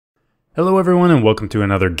Hello everyone and welcome to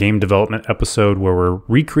another game development episode where we're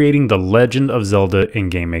recreating the Legend of Zelda in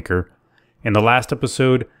GameMaker. In the last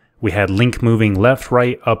episode, we had Link moving left,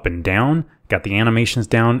 right, up, and down, got the animations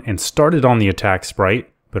down, and started on the attack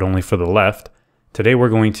sprite, but only for the left. Today we're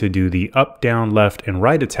going to do the up, down, left, and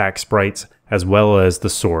right attack sprites, as well as the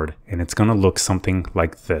sword, and it's going to look something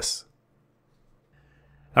like this.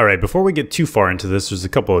 Alright, before we get too far into this, there's a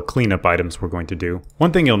couple of cleanup items we're going to do.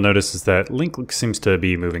 One thing you'll notice is that Link seems to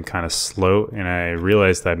be moving kind of slow, and I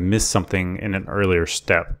realized that I missed something in an earlier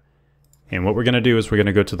step. And what we're going to do is we're going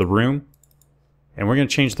to go to the room, and we're going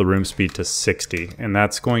to change the room speed to 60, and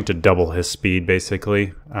that's going to double his speed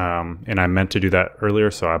basically. And I meant to do that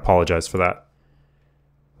earlier, so I apologize for that.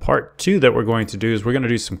 Part 2 that we're going to do is we're going to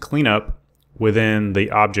do some cleanup within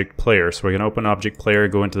the object player. So we're going to open object player,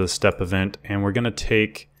 go into the step event, and we're going to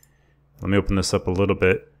take, let me open this up a little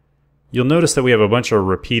bit. You'll notice that we have a bunch of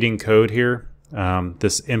repeating code here.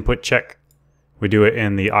 This input check, we do it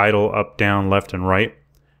in the idle, up, down, left, and right.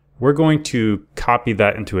 We're going to copy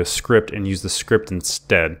that into a script and use the script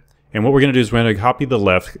instead. And what we're going to do is we're going to copy the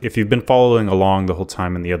left. If you've been following along the whole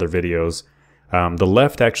time in the other videos, the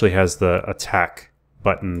left actually has the attack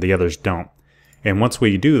button, the others don't. And once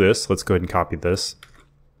we do this, let's go ahead and copy this.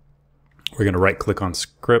 We're going to right click on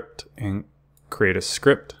script and create a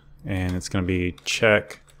script, and it's going to be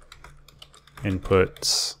check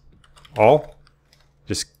inputs all.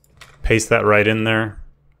 Just paste that right in there.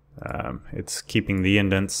 It's keeping the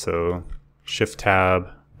indents, so shift tab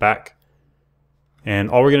back. And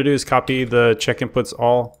all we're going to do is copy the check inputs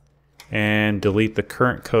all and delete the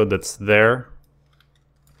current code that's there.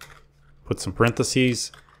 Put some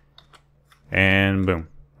parentheses. And boom,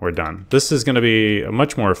 we're done. This is going to be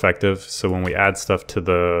much more effective, so when we add stuff to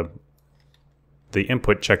the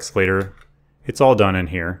input checks later, it's all done in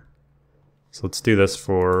here. So let's do this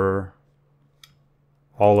for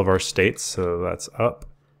all of our states. So that's up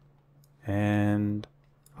and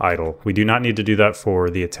idle. We do not need to do that for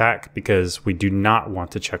the attack because we do not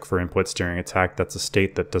want to check for inputs during attack. That's a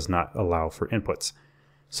state that does not allow for inputs.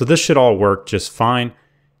 So this should all work just fine.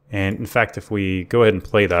 And in fact, if we go ahead and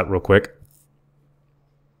play that real quick,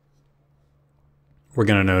 we're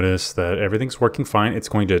going to notice that everything's working fine. It's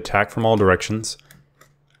going to attack from all directions.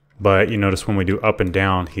 But you notice when we do up and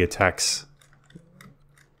down, he attacks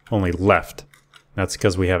only left. That's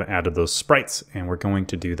because we haven't added those sprites, and we're going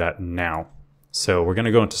to do that now. So we're going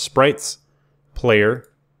to go into sprites, player,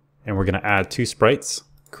 and we're going to add 2 sprites.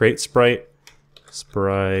 Create sprite,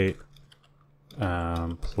 sprite,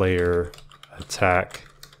 player, attack,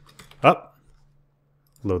 up.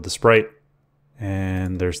 Load the sprite,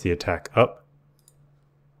 and there's the attack up.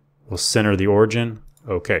 We'll center the origin.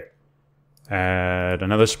 Okay. Add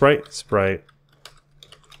another sprite. Sprite,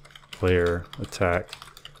 player, attack,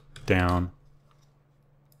 down.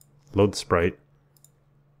 Load the sprite.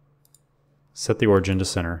 Set the origin to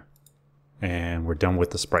center. And we're done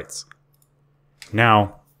with the sprites.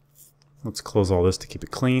 Now, let's close all this to keep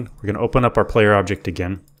it clean. We're going to open up our player object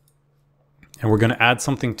again. And we're going to add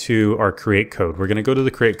something to our create code. We're going to go to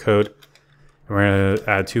the create code. And we're going to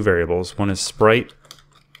add 2 variables. One is sprite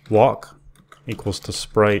walk equals to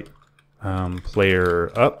sprite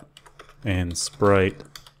player up, and sprite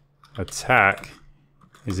attack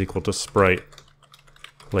is equal to sprite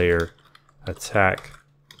player attack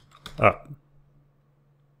up.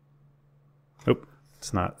 Oop,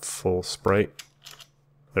 it's not full sprite.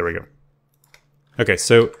 There we go. Okay,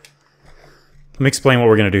 so let me explain what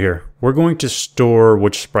we're going to do here. We're going to store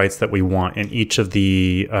which sprites that we want in each of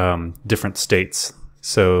the different states.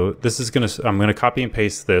 So this is I'm going to copy and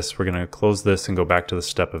paste this. We're going to close this and go back to the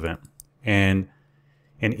step event. And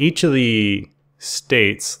in each of the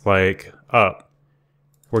states, like up,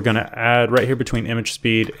 we're going to add right here between image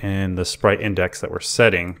speed and the sprite index that we're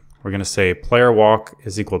setting. We're going to say player walk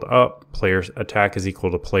is equal to up, player attack is equal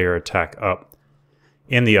to player attack up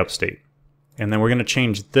in the up state. And then we're going to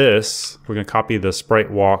change this. We're going to copy the sprite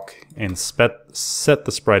walk and set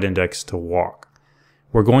the sprite index to walk.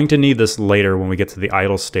 We're going to need this later when we get to the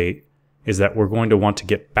idle state, is that we're going to want to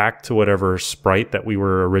get back to whatever sprite that we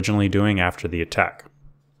were originally doing after the attack.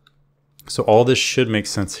 So all this should make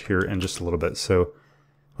sense here in just a little bit. So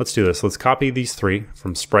let's do this. Let's copy these 3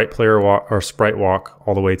 from sprite player walk or sprite walk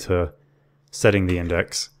all the way to setting the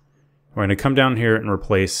index. We're going to come down here and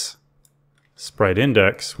replace sprite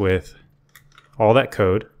index with all that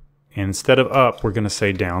code. And instead of up, we're going to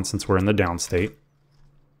say down since we're in the down state.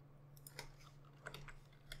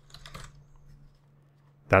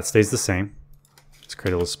 That stays the same. Let's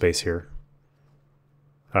create a little space here.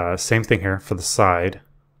 Same thing here for the side.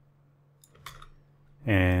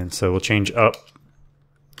 And so we'll change up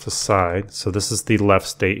to side. So this is the left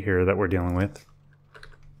state here that we're dealing with.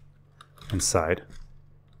 And side.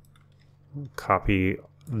 Copy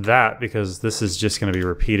that because this is just going to be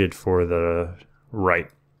repeated for the right.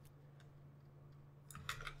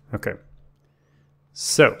 Okay.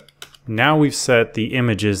 So now we've set the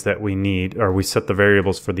images that we need, or we set the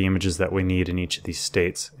variables for the images that we need in each of these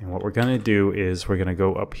states. And what we're going to do is we're going to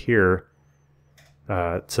go up here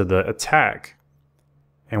to the attack.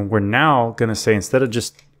 And we're now going to say, instead of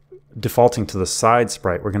just defaulting to the side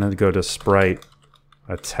sprite, we're going to go to sprite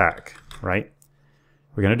attack, right?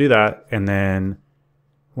 We're going to do that. And then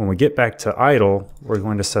when we get back to idle, we're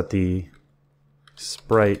going to set the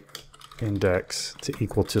sprite index to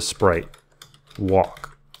equal to sprite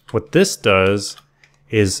walk. What this does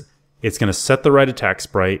is it's going to set the right attack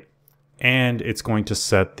sprite, and it's going to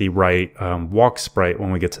set the right walk sprite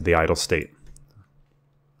when we get to the idle state.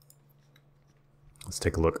 Let's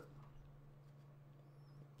take a look.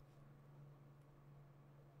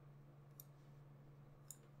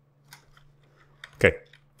 Okay,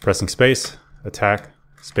 pressing space, attack,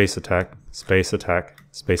 space attack, space attack,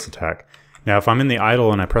 space attack. Now if I'm in the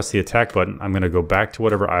idle and I press the attack button, I'm going to go back to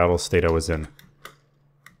whatever idle state I was in.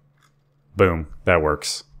 Boom, that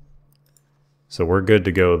works. So we're good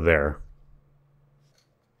to go there.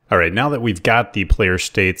 All right, now that we've got the player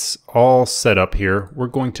states all set up here, we're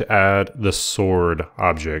going to add the sword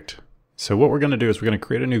object. So what we're going to do is we're going to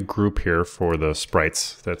create a new group here for the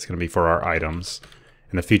sprites. That's going to be for our items.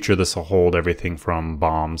 In the future, this will hold everything from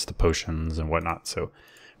bombs to potions and whatnot. So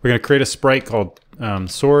we're going to create a sprite called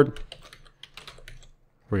sword.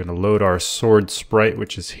 We're going to load our sword sprite,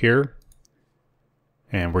 which is here.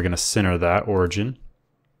 And we're going to center that origin.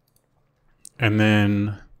 And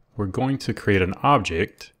then we're going to create an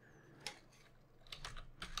object,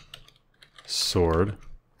 sword.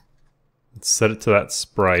 Let's set it to that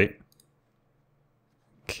sprite.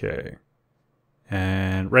 Okay.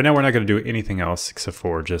 And right now we're not going to do anything else except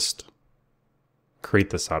for just create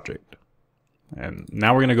this object. And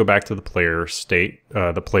now we're going to go back to the player state,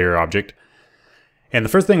 the player object. And the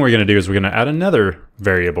first thing we're going to do is we're going to add another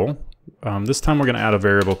variable. This time we're going to add a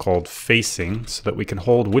variable called facing so that we can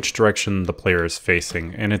hold which direction the player is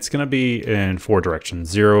facing. And it's going to be in 4 directions.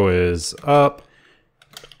 0 is up.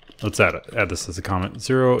 Let's add this as a comment.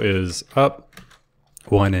 0 is up.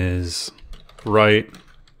 1 is right.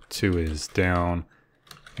 2 is down.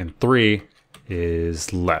 And 3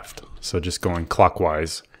 is left. So just going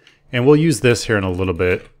clockwise. And we'll use this here in a little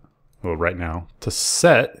bit, well, right now, to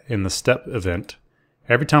set in the step event.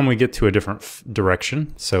 Every time we get to a different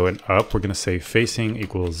direction, so in up, we're going to say facing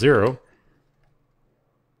equals 0.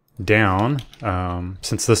 Down,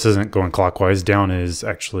 since this isn't going clockwise, down is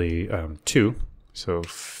actually 2. So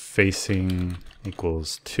facing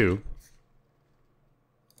equals 2.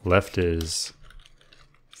 Left is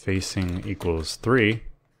facing equals 3.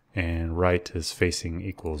 And right is facing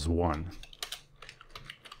equals 1.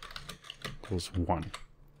 Equals 1.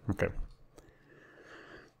 Okay.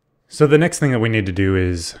 So the next thing that we need to do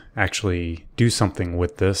is actually do something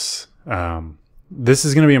with this. This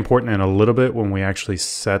is going to be important in a little bit when we actually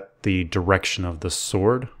set the direction of the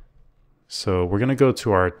sword. So we're going to go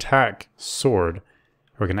to our attack sword.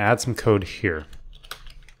 We're going to add some code here.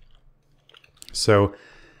 So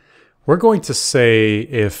we're going to say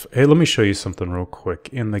if, hey, let me show you something real quick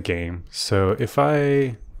in the game. So if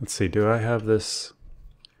let's see, do I have this?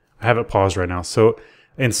 I have it paused right now. So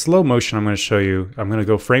in slow motion, I'm going to show you, I'm going to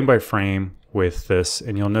go frame by frame with this,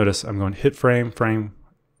 and you'll notice I'm going to hit frame, frame.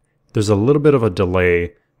 There's a little bit of a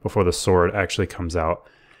delay before the sword actually comes out.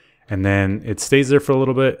 And then it stays there for a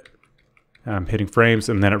little bit. I'm hitting frames,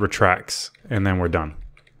 and then it retracts, and then we're done.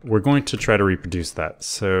 We're going to try to reproduce that.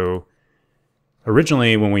 So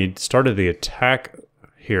originally, when we started the attack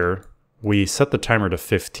here, we set the timer to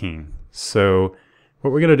 15. So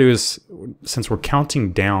what we're going to do is, since we're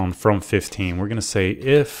counting down from 15, we're going to say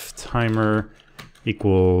if timer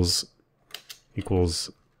equals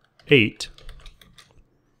 8,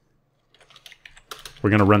 we're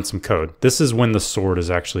going to run some code. This is when the sword is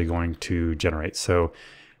actually going to generate. So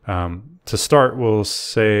to start, we'll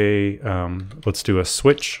say, let's do a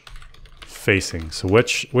switch facing. So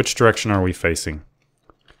which direction are we facing?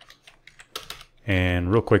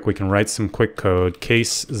 And real quick, we can write some quick code,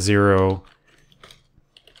 case 0.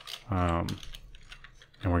 And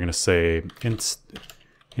we're going to say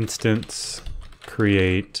instance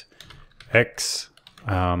create x.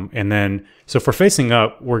 And then, so for facing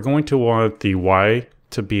up, we're going to want the y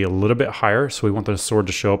to be a little bit higher. So we want the sword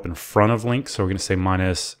to show up in front of Link. So we're going to say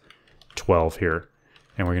minus 12 here.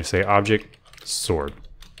 And we're going to say object sword.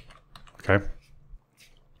 Okay. And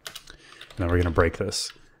then we're going to break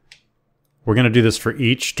this. We're going to do this for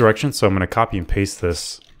each direction, so I'm going to copy and paste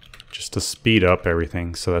this just to speed up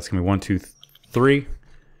everything. So that's going to be 1, 2, 3.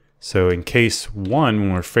 So in case 1,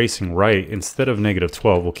 when we're facing right, instead of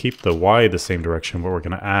 -12, we'll keep the y the same direction, but we're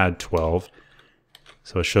going to add 12.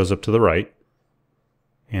 So it shows up to the right.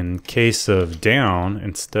 In case of down,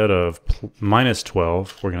 instead of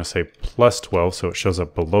 -12, we're going to say +12, so it shows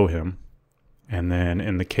up below him. And then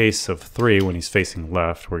in the case of 3, when he's facing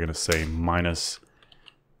left, we're going to say -12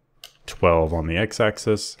 on the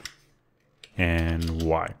x-axis and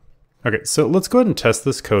y. Okay, so let's go ahead and test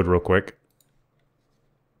this code real quick.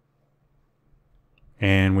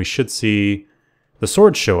 And we should see the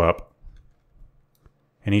sword show up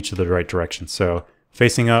in each of the right directions. So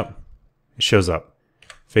facing up, it shows up.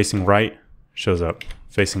 Facing right, shows up.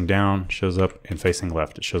 Facing down, shows up. And facing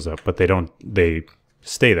left, it shows up. But they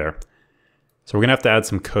stay there. So we're gonna have to add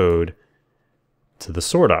some code to the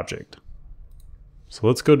sword object. So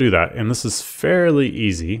let's go do that. And this is fairly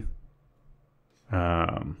easy.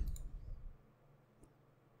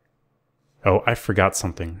 Oh, I forgot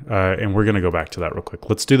something. And we're gonna go back to that real quick.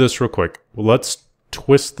 Let's do this real quick. Let's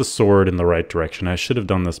twist the sword in the right direction. I should have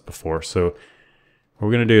done this before. So what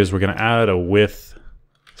we're gonna do is we're gonna add a with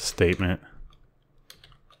statement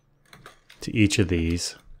to each of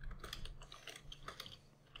these.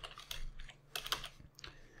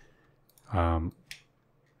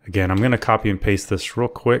 Again, I'm going to copy and paste this real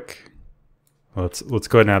quick. Let's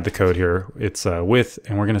go ahead and add the code here. It's with,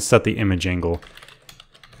 and we're going to set the image angle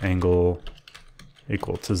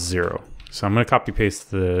equal to 0. So I'm going to copy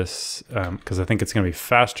paste this because I think it's going to be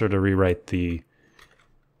faster to rewrite the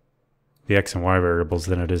x and y variables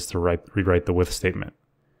than it is to rewrite the with statement.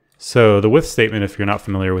 So the with statement, if you're not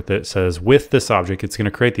familiar with it, says with this object, it's going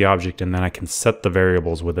to create the object, and then I can set the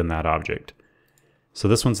variables within that object. So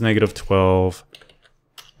this one's -12.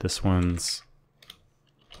 This one's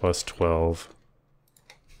 +12.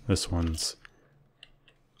 This one's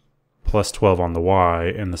 +12 on the y,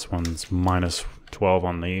 and this one's -12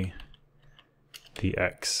 on the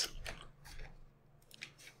x.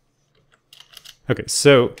 Okay,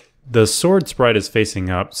 so the sword sprite is facing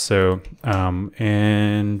up, so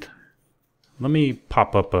and let me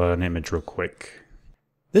pop up an image real quick.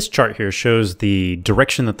 This chart here shows the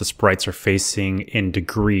direction that the sprites are facing in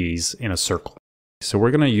degrees in a circle. So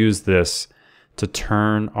we're going to use this to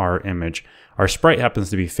turn our image. Our sprite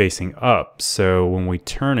happens to be facing up, so when we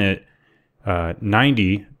turn it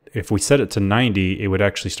 90, if we set it to 90, it would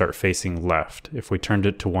actually start facing left. If we turned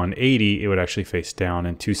it to 180, it would actually face down,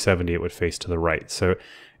 and 270, it would face to the right. So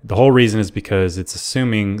the whole reason is because it's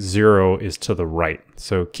assuming 0 is to the right.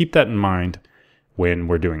 So keep that in mind when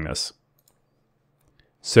we're doing this.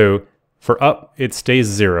 So for up, it stays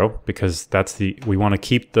 0 because we want to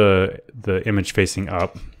keep the image facing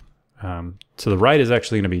up. To the right is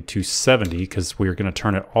actually going to be 270 because we're going to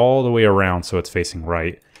turn it all the way around so it's facing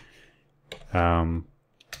right.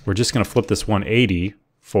 We're just going to flip this 180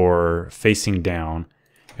 for facing down,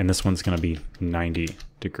 and this one's going to be 90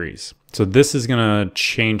 degrees. So this is going to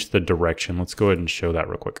change the direction. Let's go ahead and show that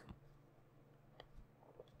real quick.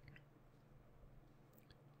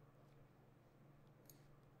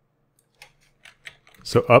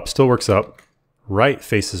 So up still works up, right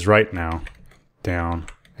faces right now, down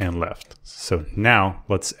and left. So now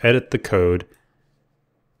let's edit the code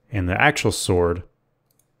in the actual sword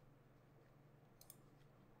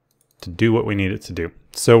to do what we need it to do.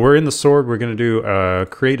 So we're in the sword, we're going to do a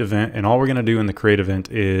create event, and all we're going to do in the create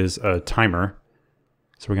event is a timer.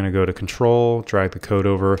 So we're going to go to control, drag the code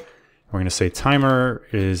over, and we're going to say timer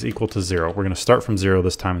is equal to 0. We're going to start from 0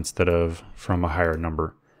 this time instead of from a higher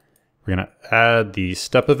number. We're going to add the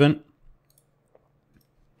step event,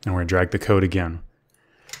 and we're going to drag the code again.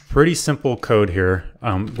 Pretty simple code here.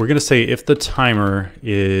 We're going to say if the timer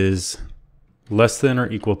is less than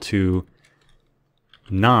or equal to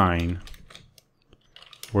 9,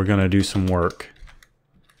 we're going to do some work.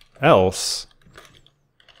 Else,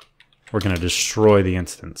 we're going to destroy the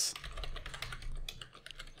instance.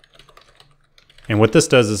 And what this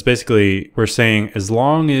does is basically we're saying as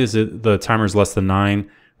long as the timer is less than 9,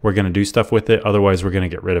 we're going to do stuff with it. Otherwise, we're going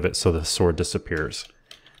to get rid of it so the sword disappears.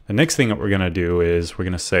 The next thing that we're going to do is we're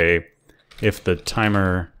going to say if the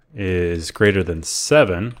timer is greater than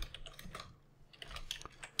 7,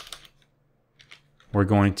 we're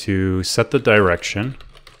going to set the direction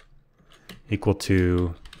equal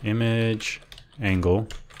to image angle.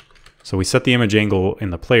 So we set the image angle in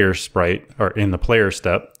the player sprite, or in the player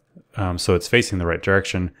step, so it's facing the right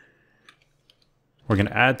direction. We're going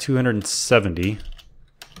to add 270.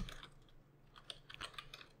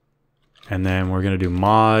 And then we're going to do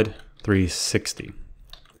mod 360.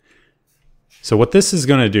 So what this is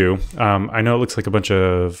going to do, I know it looks like a bunch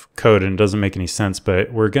of code and it doesn't make any sense,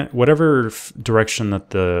 but we're going whatever direction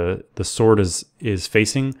that the sword is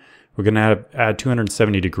facing, we're going to add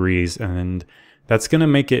 270 degrees, and that's going to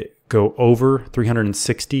make it go over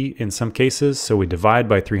 360 in some cases. So we divide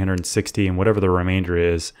by 360, and whatever the remainder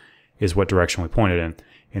is what direction we point it in.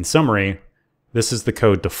 In summary, this is the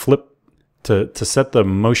code to flip, to set the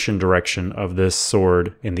motion direction of this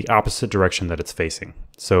sword in the opposite direction that it's facing.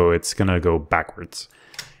 So it's going to go backwards.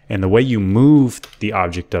 And the way you move the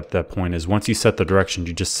object at that point is once you set the direction,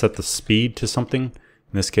 you just set the speed to something. In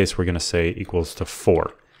this case, we're going to say equals to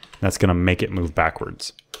 4. That's going to make it move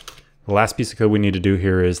backwards. The last piece of code we need to do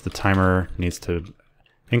here is the timer needs to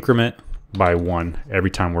increment by 1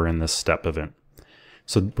 every time we're in this step event.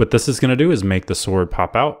 So what this is going to do is make the sword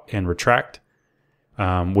pop out and retract.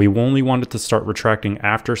 We only want it to start retracting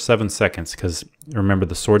after 7 seconds because remember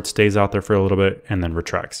the sword stays out there for a little bit and then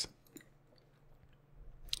retracts.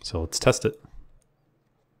 So let's test it.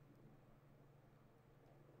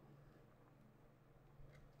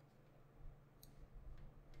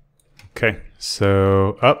 Okay,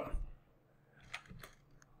 so up,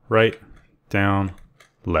 right, down,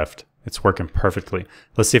 left. It's working perfectly.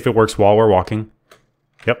 Let's see if it works while we're walking.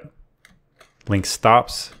 Yep. Link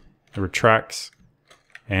stops, it retracts.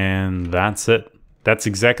 And that's it. That's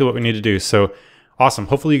exactly what we need to do. So awesome.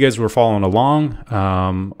 Hopefully you guys were following along.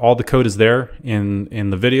 All the code is there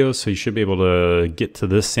in the video, so you should be able to get to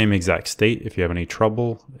this same exact state. If you have any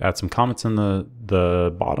trouble, add some comments in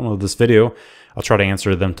the bottom of this video. I'll try to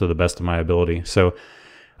answer them to the best of my ability. So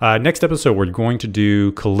next episode, we're going to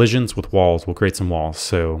do collisions with walls. We'll create some walls.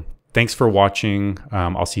 So thanks for watching.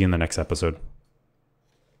 I'll see you in the next episode.